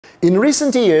In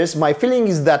recent years, my feeling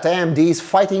is that AMD is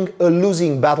fighting a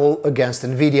losing battle against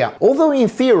Nvidia. Although in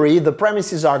theory the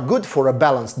premises are good for a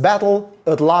balanced battle,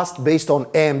 at last based on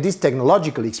AMD's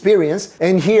technological experience,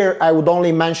 and here I would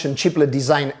only mention chiplet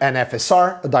design and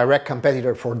FSR, a direct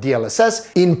competitor for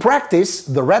DLSS, in practice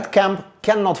the Red Camp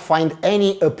cannot find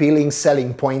any appealing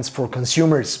selling points for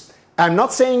consumers. I'm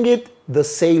not saying it, the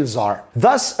sales are.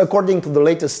 Thus, according to the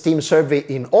latest Steam survey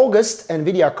in August,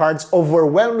 Nvidia cards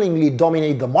overwhelmingly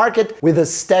dominate the market with a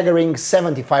staggering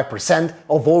 75%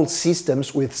 of all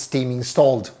systems with Steam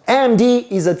installed. AMD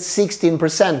is at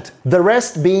 16%, the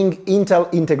rest being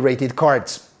Intel integrated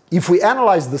cards. If we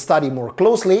analyze the study more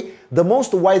closely, the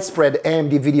most widespread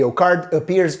AMD video card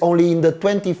appears only in the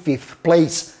 25th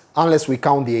place, unless we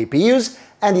count the APUs,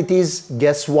 and it is,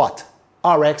 guess what?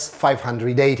 RX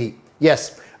 580.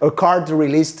 Yes, a card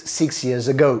released 6 years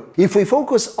ago. If we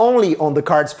focus only on the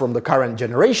cards from the current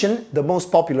generation, the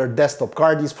most popular desktop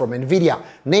card is from Nvidia,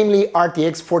 namely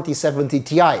RTX 4070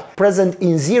 Ti, present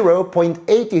in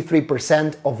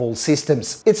 0.83% of all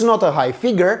systems. It's not a high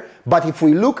figure, but if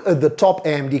we look at the top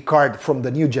AMD card from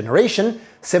the new generation,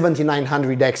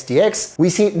 7900 XTX, we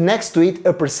see next to it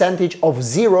a percentage of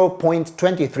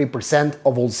 0.23%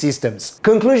 of all systems.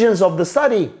 Conclusions of the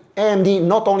study: AMD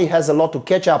not only has a lot to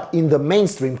catch up in the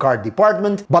mainstream card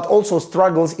department, but also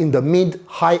struggles in the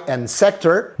mid-high-end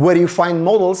sector, where you find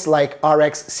models like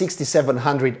RX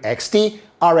 6700 XT,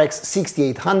 RX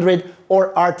 6800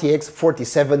 or RTX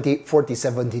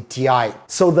 4070 Ti.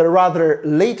 So the rather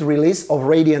late release of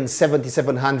Radeon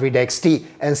 7700 XT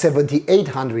and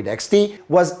 7800 XT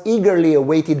was eagerly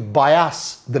awaited by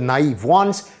us, the naive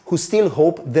ones, who still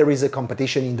hope there is a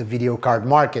competition in the video card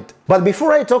market. But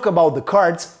before I talk about the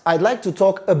cards, I'd like to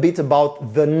talk a bit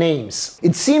about the names.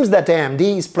 It seems that AMD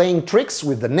is playing tricks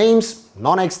with the names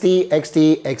non-XT,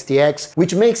 XT, XTX,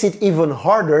 which makes it even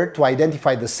harder to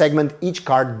identify the segment each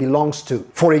card belongs to.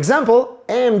 For example,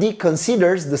 AMD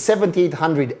considers the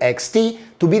 7800 XT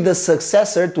to be the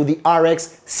successor to the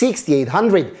RX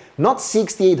 6800, not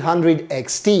 6800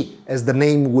 XT, as the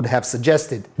name would have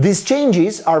suggested. These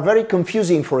changes are very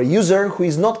confusing for a user who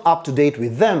is not up to date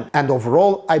with them, and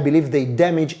overall I believe they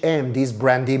damage AMD's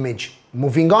brand image.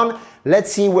 Moving on,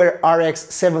 let's see where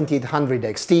RX 7800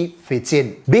 XT fits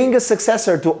in. Being a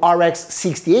successor to RX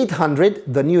 6800,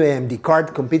 the new AMD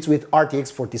card competes with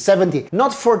RTX 4070,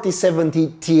 not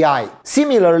 4070 Ti.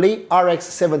 Similarly, RX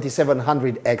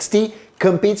 7700 XT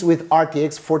competes with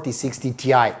RTX 4060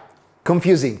 Ti.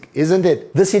 Confusing, isn't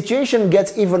it? The situation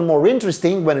gets even more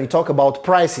interesting when we talk about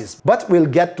prices, but we'll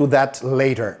get to that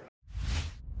later.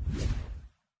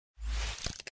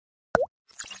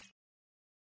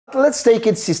 Let's take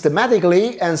it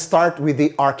systematically and start with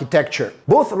the architecture.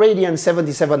 Both Radeon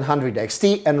 7700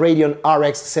 XT and Radeon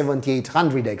RX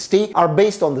 7800 XT are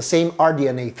based on the same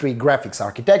RDNA 3 graphics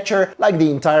architecture like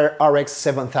the entire RX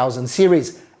 7000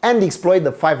 series, and exploit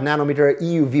the 5nm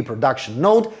EUV production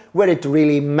node where it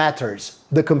really matters,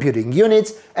 the computing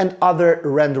units and other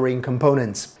rendering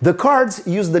components. The cards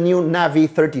use the new Navi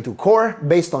 32 core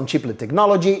based on chiplet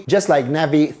technology, just like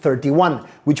Navi 31,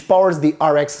 which powers the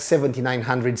RX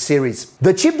 7900 series.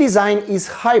 The chip design is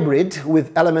hybrid,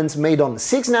 with elements made on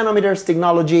 6nm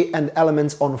technology and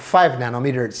elements on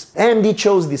 5nm. AMD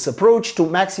chose this approach to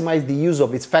maximize the use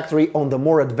of its factory on the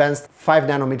more advanced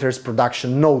 5nm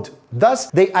production node. Thus,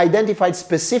 they identified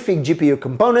specific GPU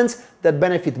components that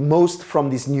benefit most from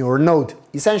this newer node.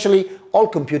 Essentially, all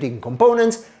computing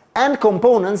components and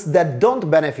components that don't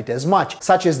benefit as much,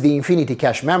 such as the Infinity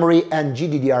Cache memory and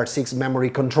GDDR6 memory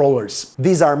controllers.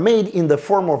 These are made in the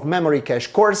form of memory cache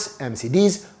cores,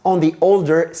 MCDs, on the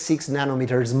older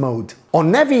 6nm mode.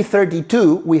 On Navi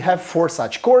 32, we have 4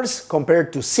 such cores,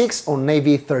 compared to 6 on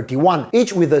Navi 31,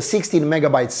 each with a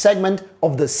 16MB segment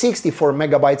of the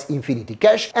 64MB Infinity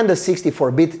Cache and a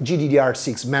 64-bit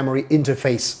GDDR6 memory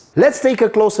interface. Let's take a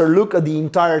closer look at the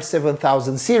entire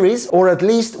 7000 series, or at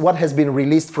least what has been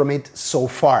released from it so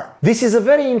far. This is a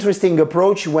very interesting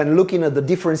approach when looking at the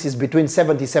differences between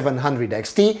 7700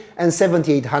 XT and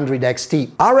 7800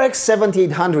 XT. RX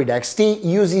 7800 XT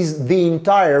uses the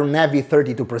entire Navi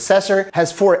 32 processor,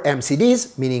 has 4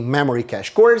 MCDs, meaning memory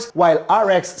cache cores, while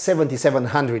RX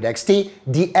 7700 XT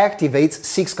deactivates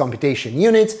 6 computation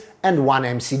units and 1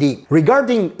 MCD.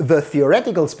 Regarding the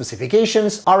theoretical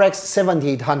specifications, RX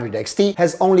 7800 XT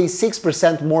has only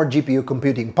 6% more GPU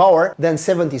computing power than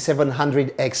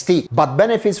 7700 XT, but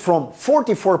benefits from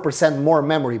 44% more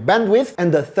memory bandwidth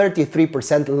and a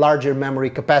 33% larger memory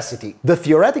capacity. The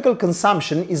theoretical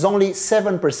consumption is only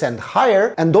 7%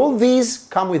 higher, and all these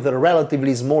come with a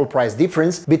relatively small price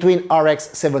difference between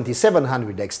RX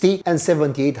 7700 XT and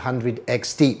 7800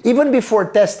 XT. Even before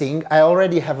testing, I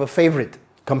already have a favorite.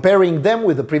 Comparing them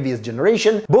with the previous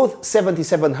generation, both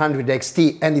 7700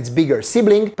 XT and its bigger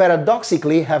sibling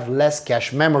paradoxically have less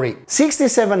cache memory.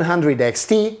 6700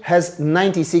 XT has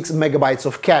 96 MB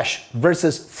of cache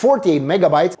versus 48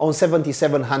 MB on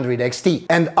 7700 XT,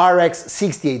 and RX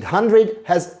 6800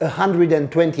 has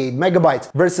 128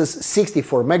 MB versus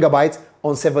 64 MB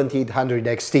on 7800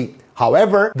 XT.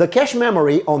 However, the cache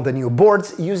memory on the new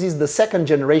boards uses the second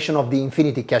generation of the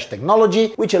Infinity Cache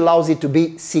technology, which allows it to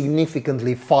be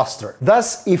significantly faster.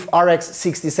 Thus, if RX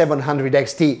 6700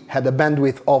 XT had a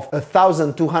bandwidth of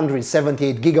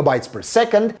 1278 GB per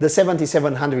second, the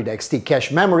 7700 XT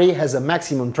cache memory has a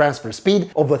maximum transfer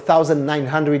speed of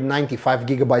 1995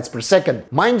 GB per second.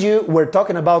 Mind you, we're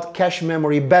talking about cache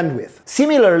memory bandwidth.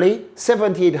 Similarly,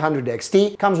 7800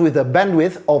 XT comes with a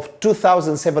bandwidth of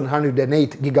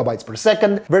 2708 GB per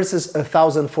second versus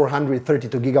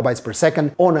 1432 GB per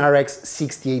second on RX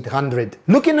 6800.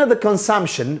 Looking at the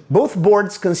consumption, both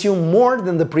boards consume more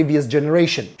than the previous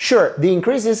generation. Sure, the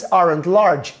increases aren't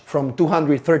large, from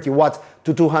 230 watts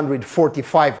to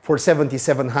 245 for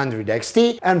 7700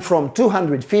 XT and from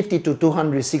 250 to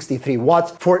 263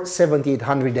 watts for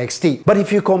 7800 XT. But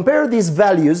if you compare these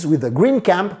values with the green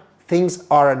camp, things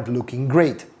aren't looking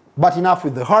great. But enough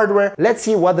with the hardware, let's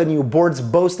see what the new boards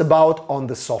boast about on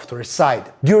the software side.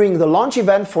 During the launch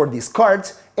event for these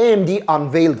cards, AMD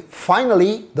unveiled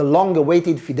finally the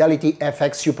long-awaited Fidelity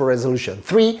FX Super Resolution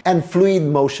 3 and Fluid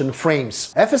Motion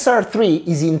frames. FSR 3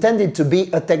 is intended to be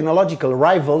a technological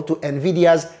rival to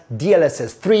NVIDIA's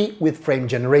DLSS 3 with frame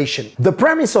generation. The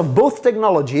premise of both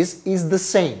technologies is the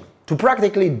same: to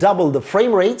practically double the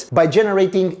frame rate by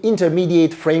generating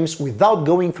intermediate frames without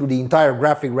going through the entire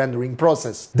graphic rendering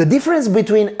process. The difference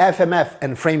between FMF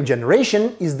and frame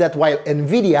generation is that while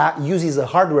NVIDIA uses a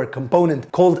hardware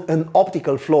component called an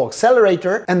optical flow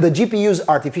accelerator and the GPU's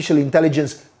artificial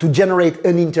intelligence to generate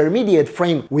an intermediate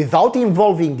frame without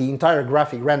involving the entire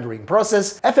graphic rendering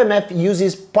process, FMF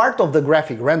uses part of the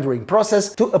graphic rendering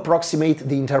process to approximate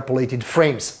the interpolated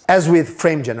frames. As with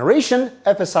frame generation,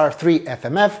 FSR 3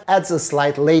 FMF adds a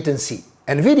slight latency.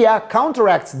 NVIDIA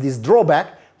counteracts this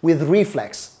drawback with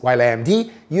reflex, while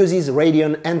AMD uses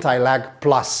Radeon Anti-Lag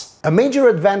Plus. A major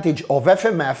advantage of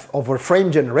FMF over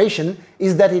frame generation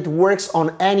is that it works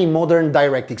on any modern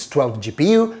DirectX 12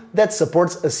 GPU that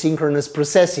supports asynchronous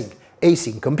processing,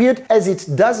 async compute, as it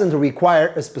doesn't require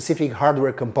a specific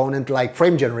hardware component like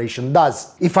frame generation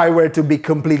does. If I were to be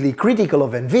completely critical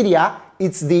of NVIDIA,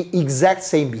 it's the exact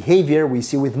same behavior we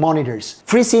see with monitors.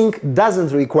 FreeSync doesn't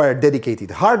require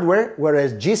dedicated hardware,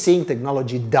 whereas G-Sync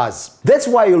technology does. That's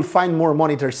why you'll find more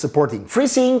monitors supporting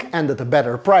FreeSync and at a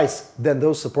better price than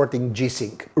those supporting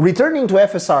G-Sync. Returning to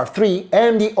FSR 3,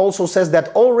 AMD also says that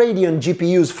all Radeon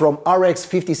GPUs from RX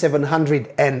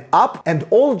 5700 and up, and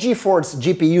all GeForce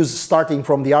GPUs starting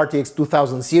from the RTX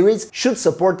 2000 series, should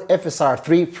support FSR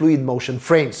 3 Fluid Motion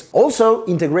frames. Also,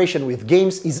 integration with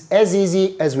games is as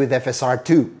easy as with FSR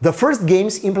 2. The first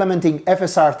games implementing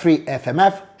FSR 3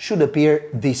 FMF should appear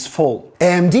this fall.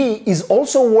 AMD is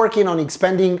also working on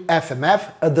expanding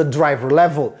FMF at the driver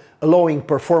level, allowing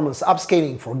performance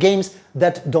upscaling for games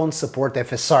that don't support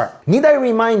FSR. Need I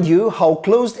remind you how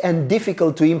closed and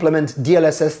difficult to implement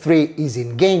DLSS 3 is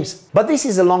in games? But this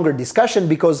is a longer discussion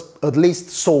because, at least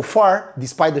so far,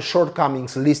 despite the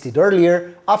shortcomings listed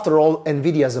earlier, after all,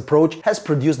 NVIDIA's approach has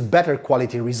produced better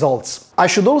quality results. I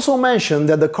should also mention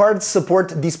that the cards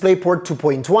support DisplayPort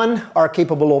 2.1, are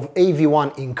capable of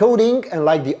AV1 encoding, and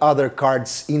like the other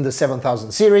cards in the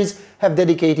 7000 series, have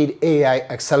dedicated AI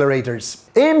accelerators.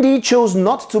 AMD chose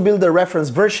not to build a reference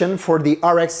version for the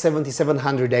RX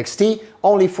 7700 XT,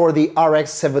 only for the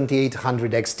RX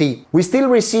 7800 XT. We still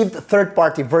received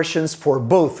third-party versions for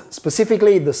both,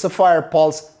 specifically the Sapphire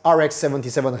Pulse RX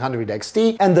 7700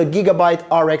 XT and the Gigabyte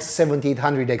RX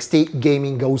 7800 XT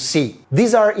Gaming OC.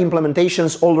 These are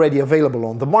implementations already available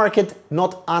on the market,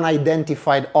 not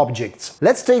unidentified objects.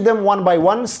 Let's take them one by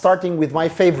one, starting with my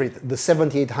favorite, the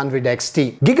 7800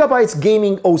 XT. Gigabyte's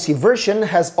Gaming OC version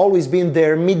has always been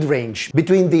their mid-range,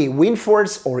 between the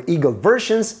WindForce or Eagle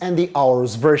versions and the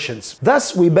Aorus versions.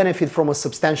 Thus, we benefit from a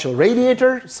substantial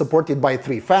radiator, supported by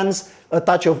 3 fans, a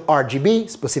touch of RGB,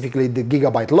 specifically the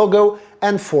Gigabyte logo,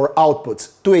 and 4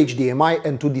 outputs, 2 HDMI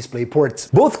and 2 display ports.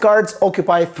 Both cards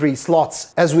occupy 3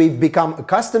 slots, as we've become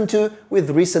accustomed to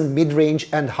with recent mid-range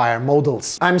and higher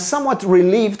models. I'm somewhat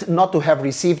relieved not to have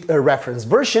received a reference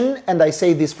version, and I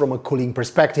say this from a cooling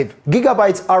perspective.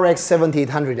 Gigabyte's RX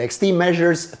 7800 XT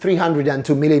measures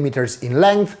 302mm in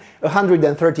length,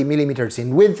 130mm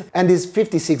in width, and is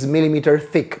 56mm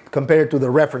thick, compared to the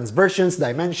reference version's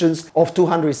dimensions of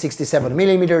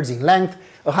 267mm in length,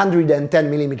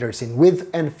 110mm in width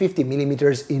and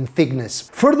 50mm in thickness.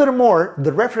 Furthermore,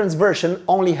 the reference version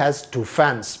only has 2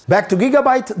 fans. Back to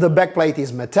Gigabyte, the backplate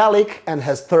is metallic and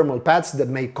has thermal pads that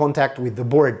make contact with the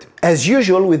board. As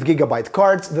usual with Gigabyte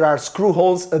cards, there are screw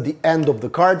holes at the end of the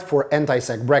card for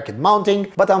anti-sag bracket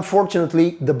mounting, but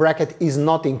unfortunately the bracket is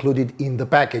not included in the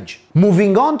package.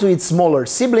 Moving on to its smaller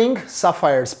sibling,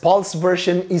 Sapphire's Pulse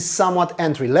version is somewhat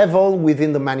entry-level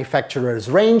within the manufacturer's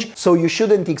range, so you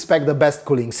shouldn't expect the best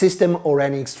cooling system or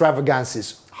any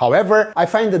extravagances. However, I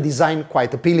find the design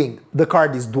quite appealing. The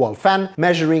card is dual fan,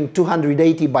 measuring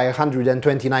 280 by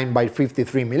 129 by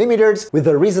 53mm with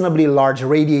a reasonably large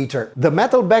radiator. The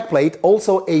metal backplate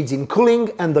also aids in cooling,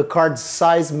 and the card's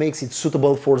size makes it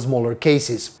suitable for smaller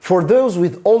cases. For those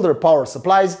with older power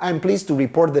supplies, I'm pleased to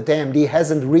report that AMD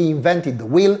hasn't reinvented the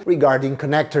wheel regarding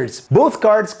connectors. Both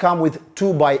cards come with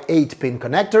 2x8 pin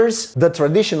connectors, the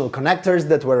traditional connectors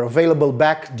that were available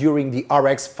back during the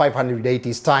RX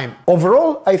 580's time.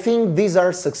 Overall, I think these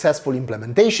are successful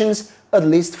implementations, at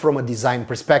least from a design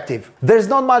perspective. There's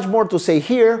not much more to say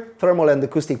here. Thermal and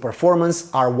acoustic performance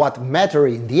are what matter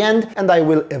in the end, and I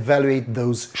will evaluate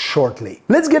those shortly.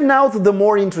 Let's get now to the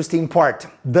more interesting part,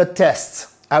 the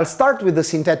tests. I'll start with the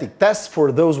synthetic tests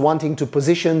for those wanting to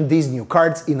position these new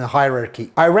cards in a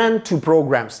hierarchy. I ran 2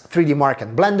 programs, 3D Mark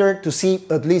and Blender, to see,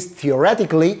 at least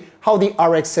theoretically, how the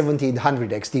RX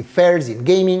 7800 XT fares in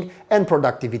gaming and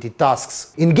productivity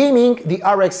tasks. In gaming, the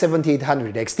RX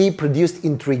 7800 XT produced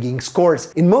intriguing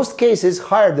scores, in most cases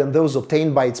higher than those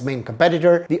obtained by its main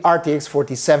competitor, the RTX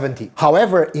 4070.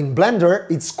 However, in Blender,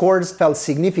 its scores fell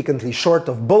significantly short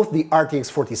of both the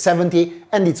RTX 4070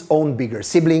 and its own bigger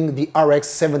sibling, the RX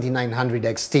 7900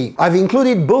 XT. I've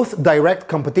included both direct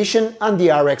competition and the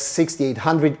RX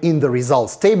 6800 in the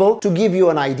results table to give you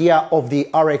an idea of the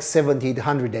RX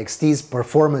 7800 XT's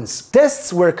performance.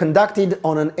 Tests were conducted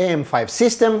on an AM5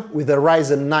 system with a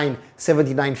Ryzen 9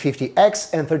 7950X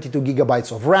and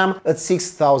 32GB of RAM at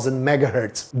 6000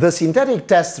 MHz. The synthetic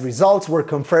test results were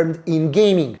confirmed in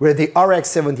gaming, where the RX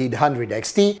 7800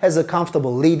 XT has a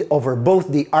comfortable lead over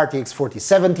both the RTX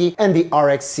 4070 and the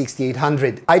RX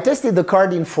 6800. I tested the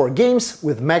card in 4 games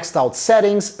with maxed out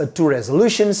settings at 2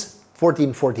 resolutions,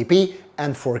 1440p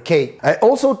and 4K. I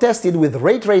also tested with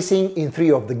ray tracing in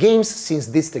 3 of the games, since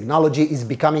this technology is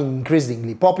becoming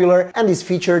increasingly popular and is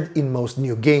featured in most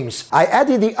new games. I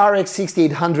added the RX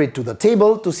 6800 to the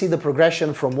table to see the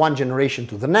progression from one generation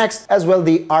to the next, as well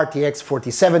the RTX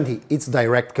 4070, its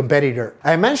direct competitor.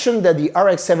 I mentioned that the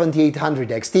RX 7800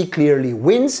 XT clearly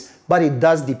wins, but it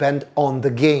does depend on the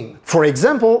game. For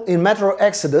example, in Metro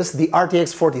Exodus, the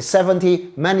RTX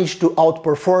 4070 managed to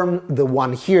outperform the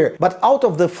one here, but out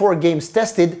of the 4 games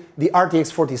tested, the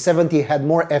RTX 4070 had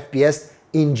more FPS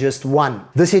in just 1.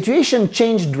 The situation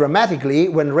changed dramatically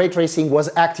when ray tracing was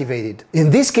activated. In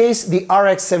this case, the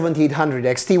RX 7800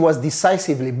 XT was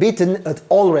decisively beaten at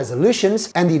all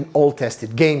resolutions and in all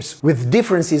tested games, with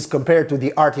differences compared to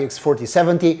the RTX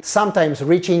 4070 sometimes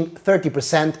reaching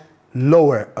 30%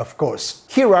 lower, of course.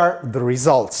 Here are the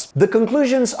results. The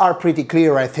conclusions are pretty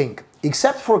clear, I think.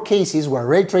 Except for cases where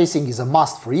ray tracing is a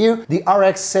must for you, the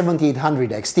RX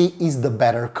 7800 XT is the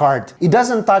better card. It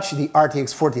doesn't touch the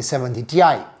RTX 4070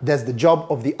 Ti, that's the job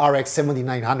of the RX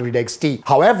 7900 XT.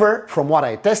 However, from what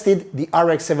I tested, the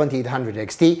RX 7800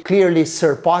 XT clearly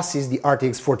surpasses the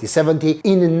RTX 4070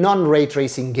 in non-ray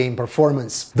tracing game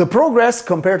performance. The progress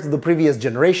compared to the previous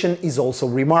generation is also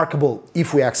remarkable,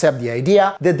 if we accept the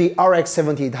idea that the RX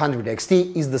 7800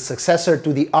 XT is the successor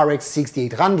to the RX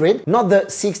 6800, not the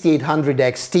 6800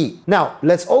 XT. Now,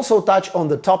 let's also touch on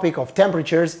the topic of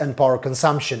temperatures and power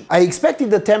consumption. I expected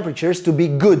the temperatures to be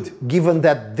good, given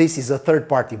that this is a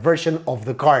third-party version of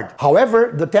the card.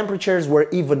 However, the temperatures were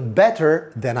even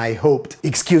better than I hoped.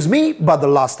 Excuse me, but the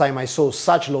last time I saw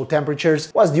such low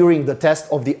temperatures was during the test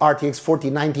of the RTX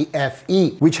 4090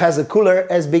 Fe, which has a cooler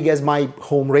as big as my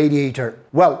home radiator.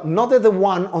 Well, not that the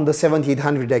one on the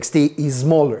 7800 XT is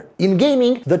smaller. In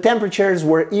gaming, the temperatures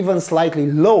were even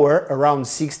slightly lower, around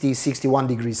 60, 61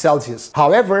 degrees Celsius.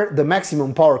 However, the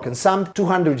maximum power consumed,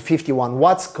 251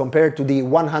 watts compared to the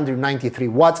 193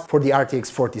 watts for the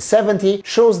RTX 4070,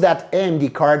 shows that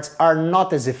AMD cards are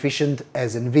not as efficient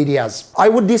as Nvidia's. I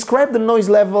would describe the noise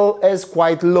level as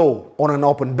quite low. On an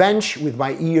open bench, with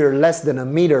my ear less than a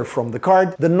meter from the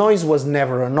card, the noise was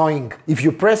never annoying. If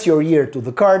you press your ear to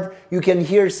the card, you can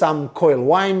hear some coil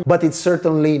whine, but it's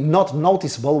certainly not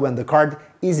noticeable when the card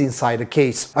is inside a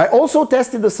case. I also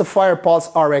tested the Sapphire Pulse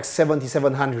RX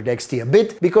 7700 XT a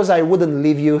bit, because I wouldn't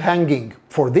leave you hanging.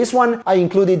 For this one, I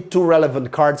included two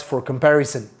relevant cards for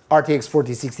comparison: RTX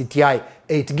 4060 Ti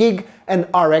 8GB and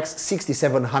RX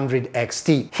 6700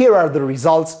 XT. Here are the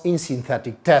results in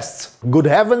synthetic tests. Good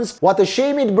heavens, what a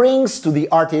shame it brings to the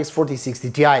RTX 4060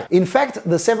 Ti. In fact,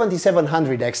 the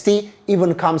 7700 XT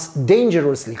even comes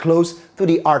dangerously close to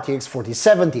the RTX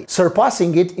 4070,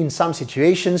 surpassing it in some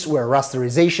situations where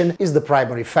rasterization is the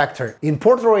primary factor. In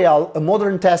Port Royal, a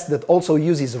modern test that also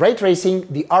uses ray tracing,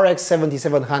 the RX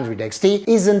 7700 XT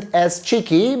isn't as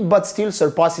cheeky, but still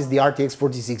surpasses the RTX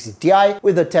 4060 Ti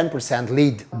with a 10% lead.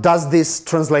 Does this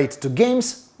translate to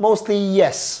games? Mostly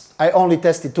yes. I only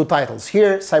tested two titles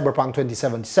here, Cyberpunk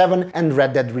 2077 and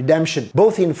Red Dead Redemption,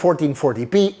 both in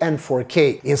 1440p and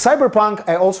 4K. In Cyberpunk,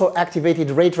 I also activated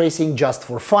ray tracing just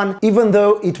for fun, even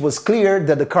though it was clear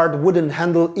that the card wouldn't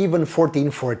handle even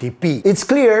 1440p. It's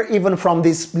clear, even from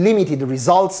these limited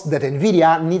results, that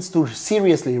Nvidia needs to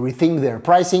seriously rethink their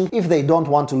pricing if they don't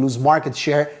want to lose market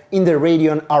share in the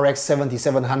Radeon RX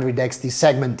 7700 XT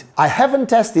segment. I haven't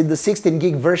tested the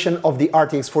 16GB version of the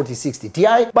RTX 4060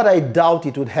 Ti, but I doubt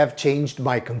it would have changed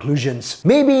my conclusions.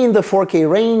 Maybe in the 4K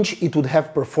range it would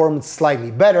have performed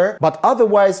slightly better, but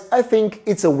otherwise I think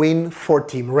it's a win for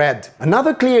Team Red.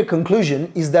 Another clear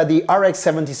conclusion is that the RX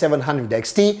 7700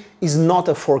 XT is not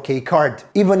a 4K card.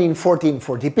 Even in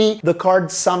 1440p, the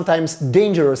card sometimes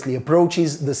dangerously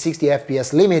approaches the 60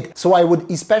 FPS limit, so I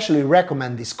would especially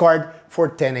recommend this card for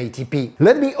 1080p.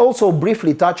 Let me also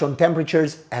briefly touch on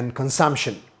temperatures and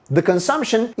consumption. The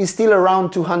consumption is still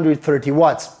around 230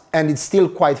 watts, and it's still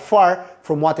quite far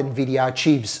from what Nvidia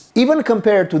achieves. Even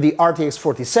compared to the RTX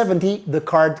 4070, the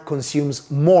card consumes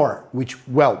more, which,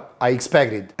 well, I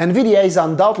expected. Nvidia is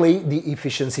undoubtedly the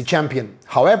efficiency champion.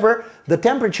 However, the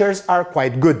temperatures are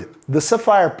quite good. The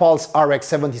Sapphire Pulse RX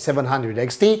 7700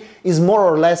 XT is more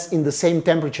or less in the same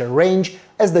temperature range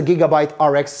as the Gigabyte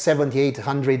RX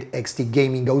 7800 XT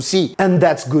Gaming OC. And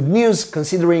that's good news,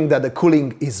 considering that the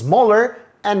cooling is smaller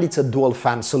and it's a dual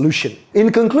fan solution.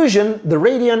 In conclusion, the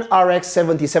Radeon RX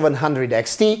 7700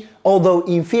 XT, although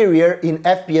inferior in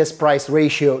FPS price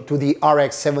ratio to the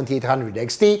RX 7800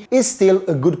 XT, is still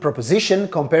a good proposition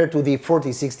compared to the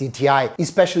 4060 Ti,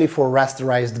 especially for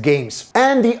rasterized games.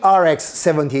 And the RX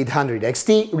 7800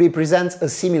 XT represents a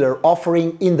similar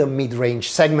offering in the mid-range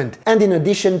segment. And in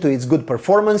addition to its good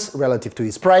performance relative to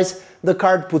its price, the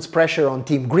card puts pressure on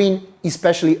Team Green,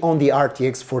 especially on the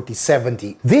RTX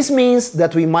 4070. This means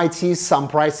that we might see some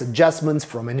price adjustments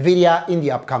from Nvidia in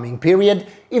the upcoming period,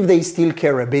 if they still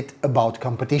care a bit about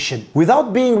competition.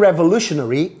 Without being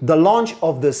revolutionary, the launch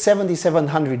of the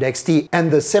 7700 XT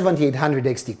and the 7800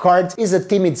 XT cards is a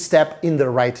timid step in the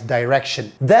right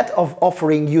direction, that of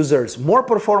offering users more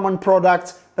performant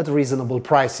products at reasonable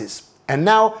prices. And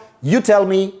now, you tell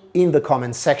me in the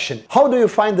comments section, how do you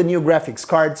find the new graphics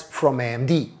cards from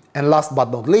AMD? And last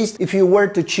but not least, if you were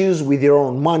to choose with your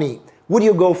own money, would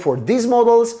you go for these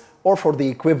models or for the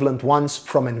equivalent ones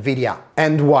from Nvidia?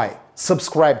 And why?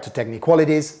 Subscribe to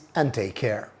Techniqualities and take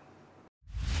care.